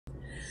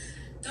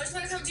Don't you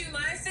want to come do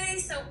my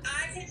face so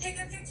I can take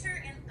a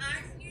picture and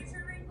I can use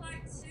your ring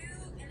light too?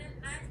 And then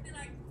I can be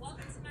like,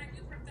 welcome to my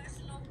new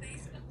professional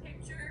Facebook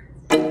picture.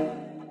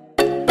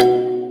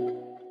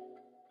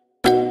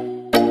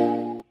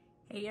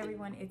 Hey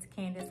everyone, it's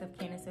Candice of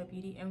Candice of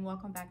Beauty and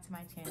welcome back to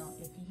my channel.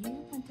 If you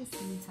want to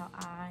see how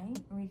I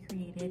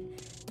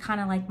recreated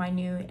kind of like my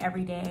new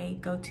everyday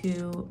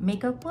go-to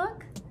makeup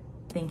look,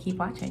 then keep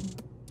watching.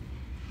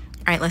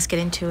 All right, let's get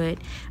into it.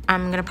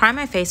 I'm gonna prime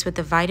my face with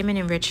the Vitamin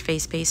Enriched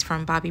Face Base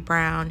from Bobbi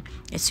Brown.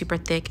 It's super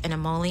thick and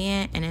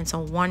emollient, and it's a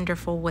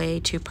wonderful way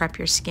to prep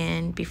your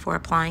skin before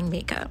applying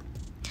makeup.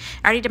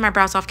 I already did my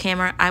brows off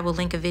camera. I will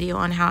link a video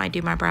on how I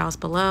do my brows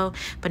below,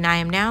 but I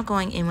am now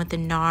going in with the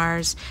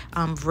NARS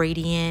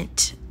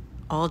Radiant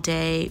All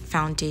Day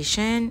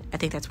Foundation. I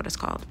think that's what it's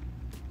called.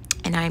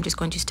 And I am just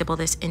going to stipple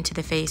this into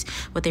the face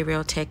with a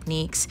Real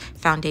Techniques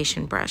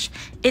foundation brush.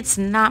 It's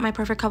not my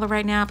perfect color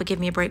right now, but give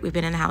me a break. We've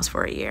been in the house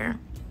for a year.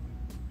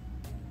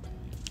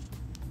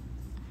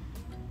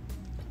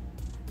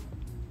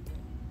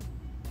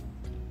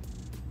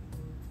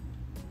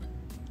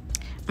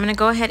 I'm gonna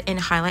go ahead and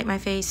highlight my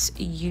face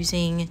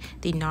using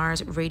the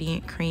NARS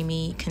Radiant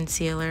Creamy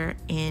Concealer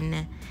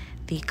in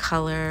the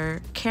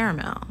color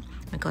Caramel.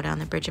 I'm gonna go down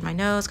the bridge of my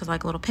nose because I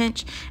like a little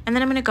pinch, and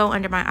then I'm gonna go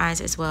under my eyes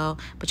as well.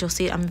 But you'll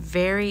see I'm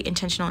very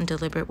intentional and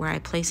deliberate where I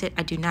place it.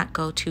 I do not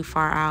go too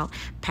far out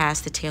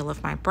past the tail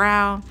of my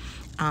brow.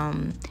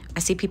 I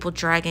see people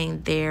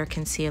dragging their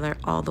concealer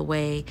all the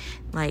way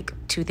like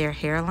to their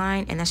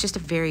hairline, and that's just a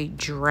very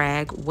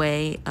drag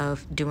way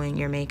of doing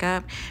your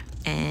makeup,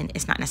 and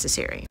it's not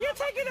necessary. You're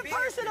taking it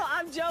personal.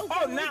 I'm joking.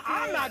 Oh, now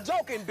I'm not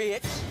joking,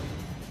 bitch.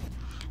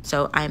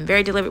 So I'm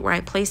very deliberate where I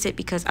place it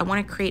because I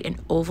want to create an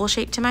oval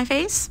shape to my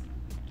face.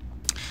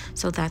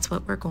 So that's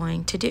what we're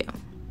going to do.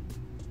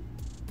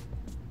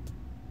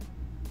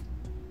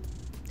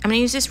 I'm going to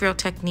use this Real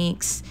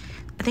Techniques,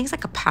 I think it's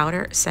like a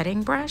powder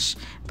setting brush,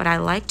 but I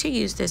like to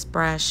use this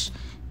brush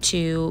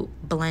to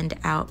blend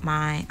out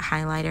my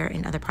highlighter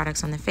and other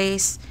products on the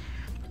face.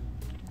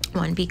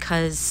 One,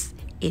 because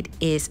it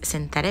is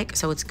synthetic,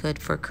 so it's good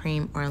for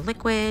cream or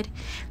liquid,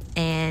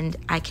 and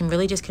I can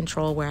really just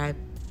control where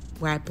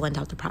I blend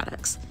out the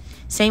products.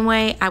 Same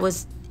way I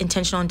was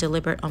intentional and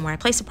deliberate on where I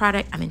place the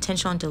product, I'm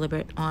intentional and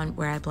deliberate on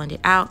where I blend it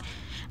out.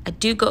 I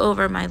do go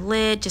over my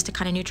lid just to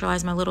kind of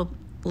neutralize my little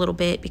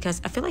bit because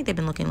I feel like they've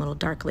been looking a little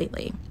dark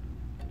lately.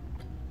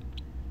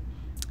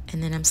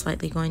 And then I'm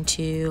slightly going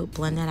to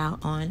blend that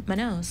out on my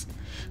nose.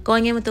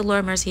 Going in with the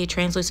Laura Mercier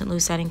Translucent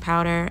Loose Setting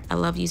Powder. I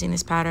love using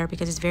this powder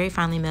because it's very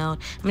finely milled.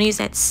 I'm gonna use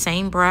that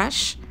same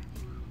brush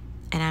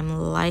and I'm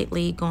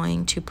lightly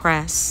going to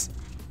press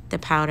the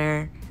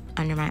powder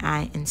under my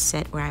eye and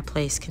set where I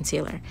place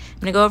concealer. I'm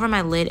gonna go over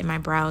my lid and my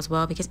brow as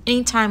well because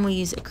anytime we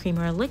use a cream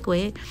or a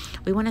liquid,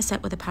 we wanna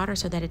set with a powder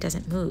so that it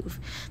doesn't move.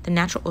 The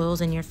natural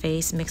oils in your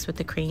face mixed with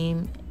the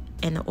cream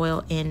and the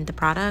oil in the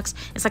products,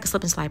 it's like a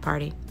slip and slide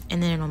party,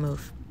 and then it'll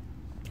move.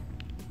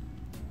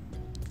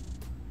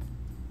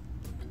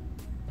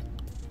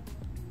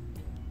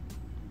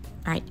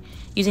 All right,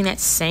 using that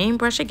same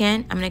brush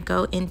again, I'm gonna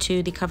go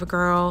into the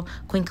CoverGirl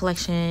Queen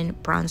Collection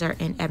Bronzer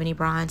in Ebony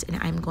Bronze, and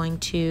I'm going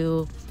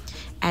to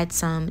add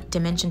some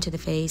dimension to the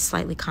face,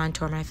 slightly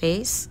contour my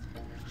face.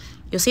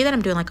 You'll see that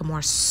I'm doing like a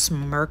more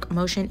smirk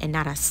motion and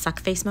not a suck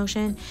face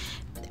motion.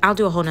 I'll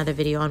do a whole nother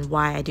video on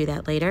why I do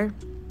that later.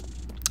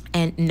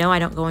 And no, I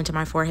don't go into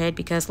my forehead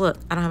because look,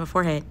 I don't have a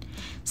forehead.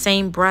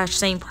 Same brush,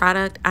 same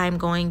product. I'm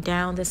going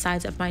down the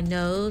sides of my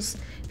nose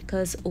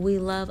because we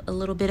love a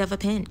little bit of a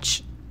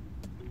pinch.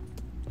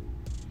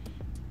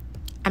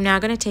 I'm now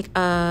going to take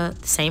the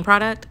same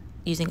product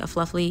using a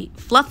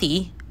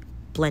fluffy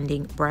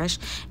blending brush,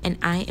 and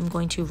I am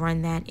going to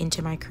run that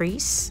into my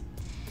crease.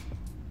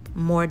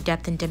 More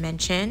depth and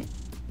dimension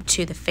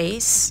to the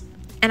face.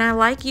 And I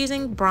like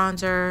using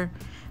bronzer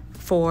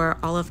for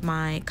all of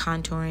my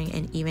contouring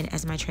and even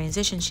as my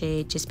transition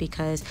shade just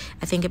because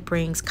I think it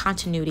brings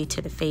continuity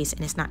to the face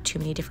and it's not too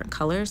many different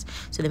colors.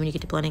 So then when you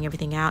get to blending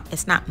everything out,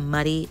 it's not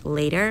muddy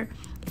later.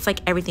 It's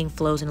like everything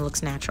flows and it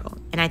looks natural.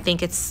 And I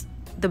think it's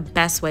the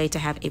best way to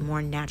have a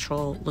more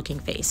natural looking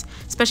face,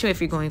 especially if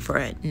you're going for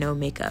a no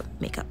makeup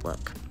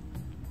look.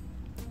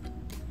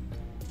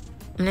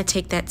 I'm gonna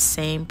take that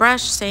same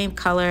brush, same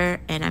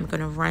color, and I'm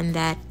gonna run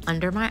that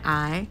under my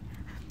eye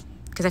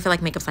because I feel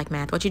like makeup's like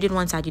math. What you do to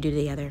one side, you do to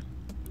the other.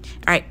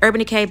 All right, Urban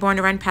Decay Born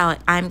to Run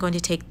palette. I'm going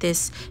to take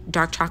this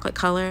dark chocolate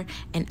color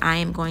and I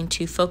am going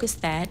to focus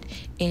that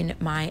in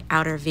my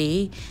outer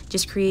V,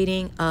 just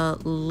creating a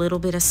little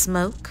bit of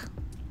smoke.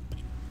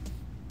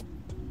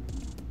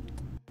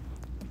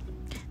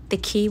 The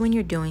key when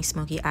you're doing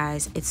smoky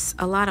eyes, it's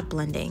a lot of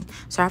blending.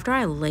 So after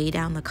I lay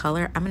down the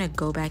color, I'm gonna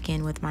go back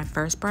in with my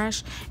first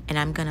brush and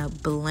I'm gonna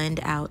blend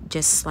out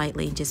just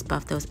slightly, just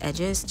buff those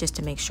edges just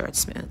to make sure it's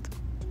smooth.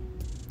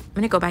 I'm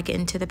gonna go back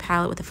into the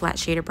palette with a flat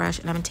shader brush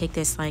and I'm gonna take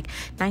this like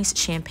nice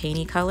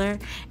champagne-y color,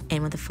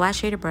 and with a flat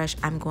shader brush,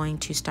 I'm going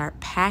to start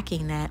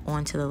packing that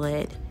onto the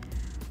lid.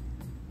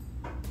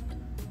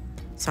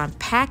 So I'm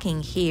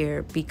packing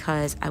here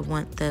because I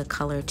want the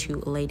color to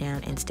lay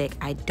down and stick.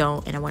 I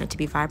want it to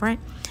be vibrant.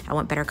 I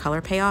want better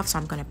color payoff, so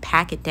I'm gonna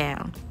pack it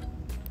down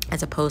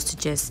as opposed to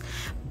just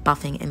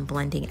buffing and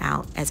blending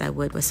out as I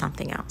would with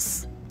something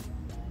else.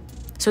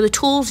 So the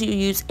tools you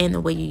use and the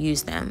way you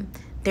use them,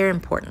 they're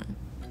important.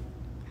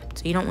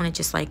 So you don't want to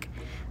just like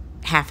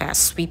half-ass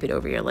sweep it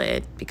over your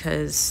lid,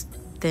 because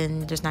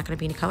then there's not going to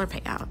be any color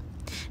payout.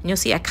 And you'll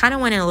see I kind of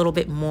went in a little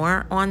bit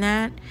more on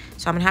that,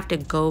 so I'm going to have to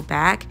go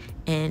back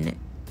and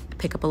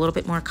pick up a little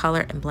bit more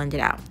color and blend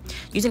it out.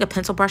 Using a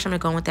pencil brush, I'm going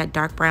to go in with that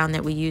dark brown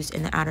that we used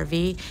in the outer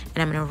V,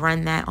 and I'm going to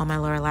run that on my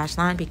lower lash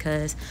line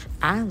because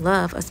I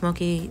love a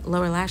smoky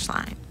lower lash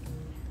line.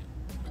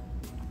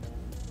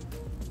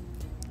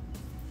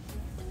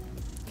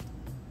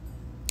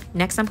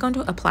 Next, I'm going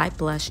to apply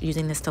blush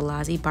using the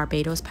Stilazzi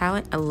Barbados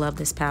palette. I love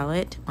this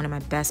palette, one of my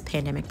best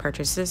pandemic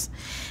purchases.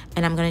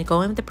 And I'm going to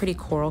go in with the pretty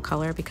coral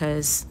color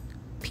because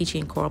peachy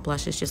and coral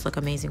blushes just look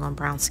amazing on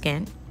brown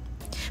skin.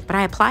 But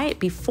I apply it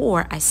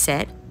before I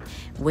set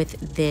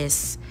with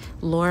this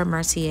Laura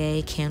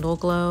Mercier Candle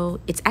Glow.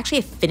 It's actually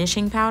a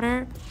finishing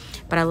powder,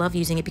 but I love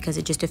using it because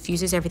it just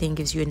diffuses everything,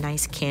 gives you a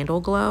nice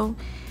candle glow.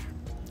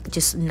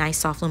 Just nice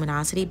soft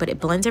luminosity, but it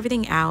blends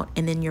everything out,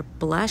 and then your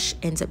blush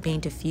ends up being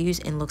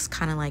diffused and looks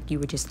kind of like you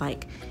were just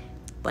like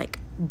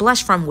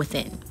blush from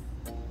within.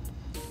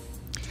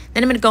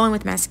 Then I'm going to go in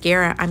with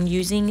mascara. I'm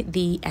using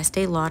the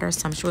Estee Lauder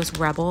Sumptuous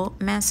Rebel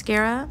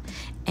mascara,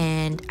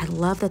 and I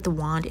love that the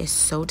wand is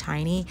so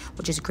tiny,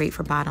 which is great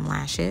for bottom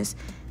lashes.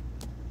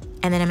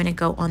 And then I'm going to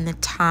go on the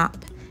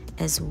top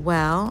as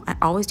well. I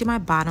always do my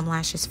bottom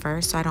lashes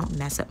first so I don't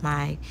mess up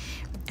my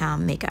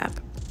makeup.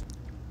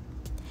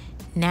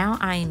 Now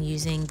I am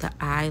using the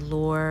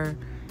Eyelure,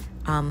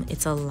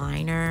 it's a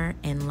liner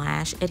and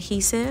lash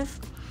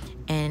adhesive,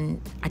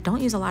 and I don't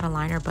use a lot of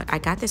liner, but I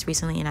got this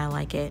recently and I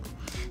like it.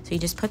 So you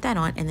just put that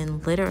on, and then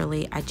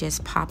literally I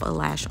just pop a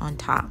lash on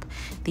top.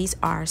 These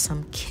are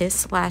some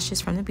Kiss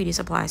lashes from the beauty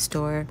supply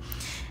store.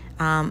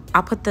 I'll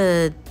put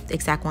the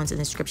exact ones in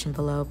the description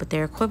below, but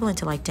they're equivalent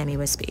to like Demi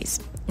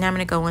Wispies. Now I'm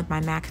going to go with my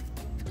MAC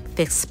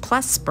Fix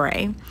Plus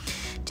spray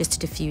just to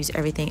diffuse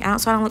everything out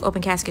so I don't look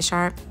open casket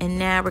sharp. And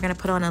now we're going to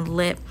put on a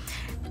lip.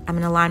 I'm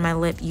going to line my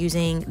lip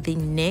using the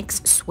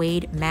NYX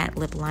Suede Matte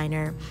Lip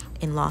Liner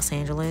in Los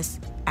Angeles.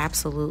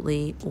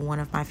 Absolutely one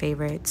of my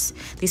favorites.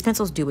 These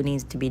pencils do what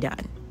needs to be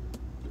done,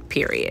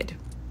 period.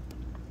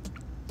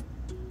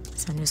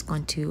 So I'm just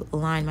going to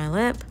line my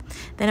lip.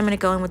 Then I'm going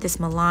to go in with this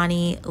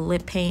Milani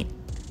lip paint.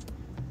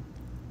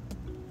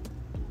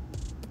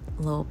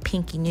 A little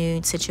pinky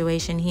nude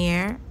situation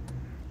here.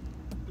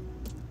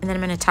 And then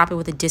I'm going to top it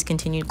with a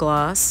discontinued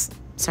gloss.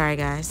 Sorry,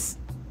 guys.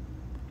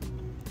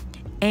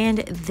 And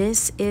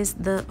this is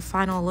the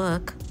final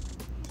look.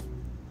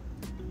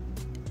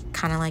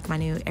 Kind of like my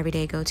new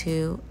everyday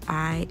go-to.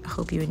 I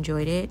hope you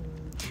enjoyed it.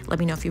 Let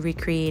me know if you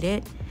recreate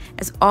it.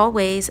 As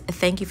always,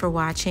 thank you for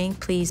watching.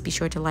 Please be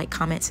sure to like,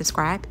 comment,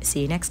 subscribe.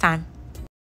 See you next time.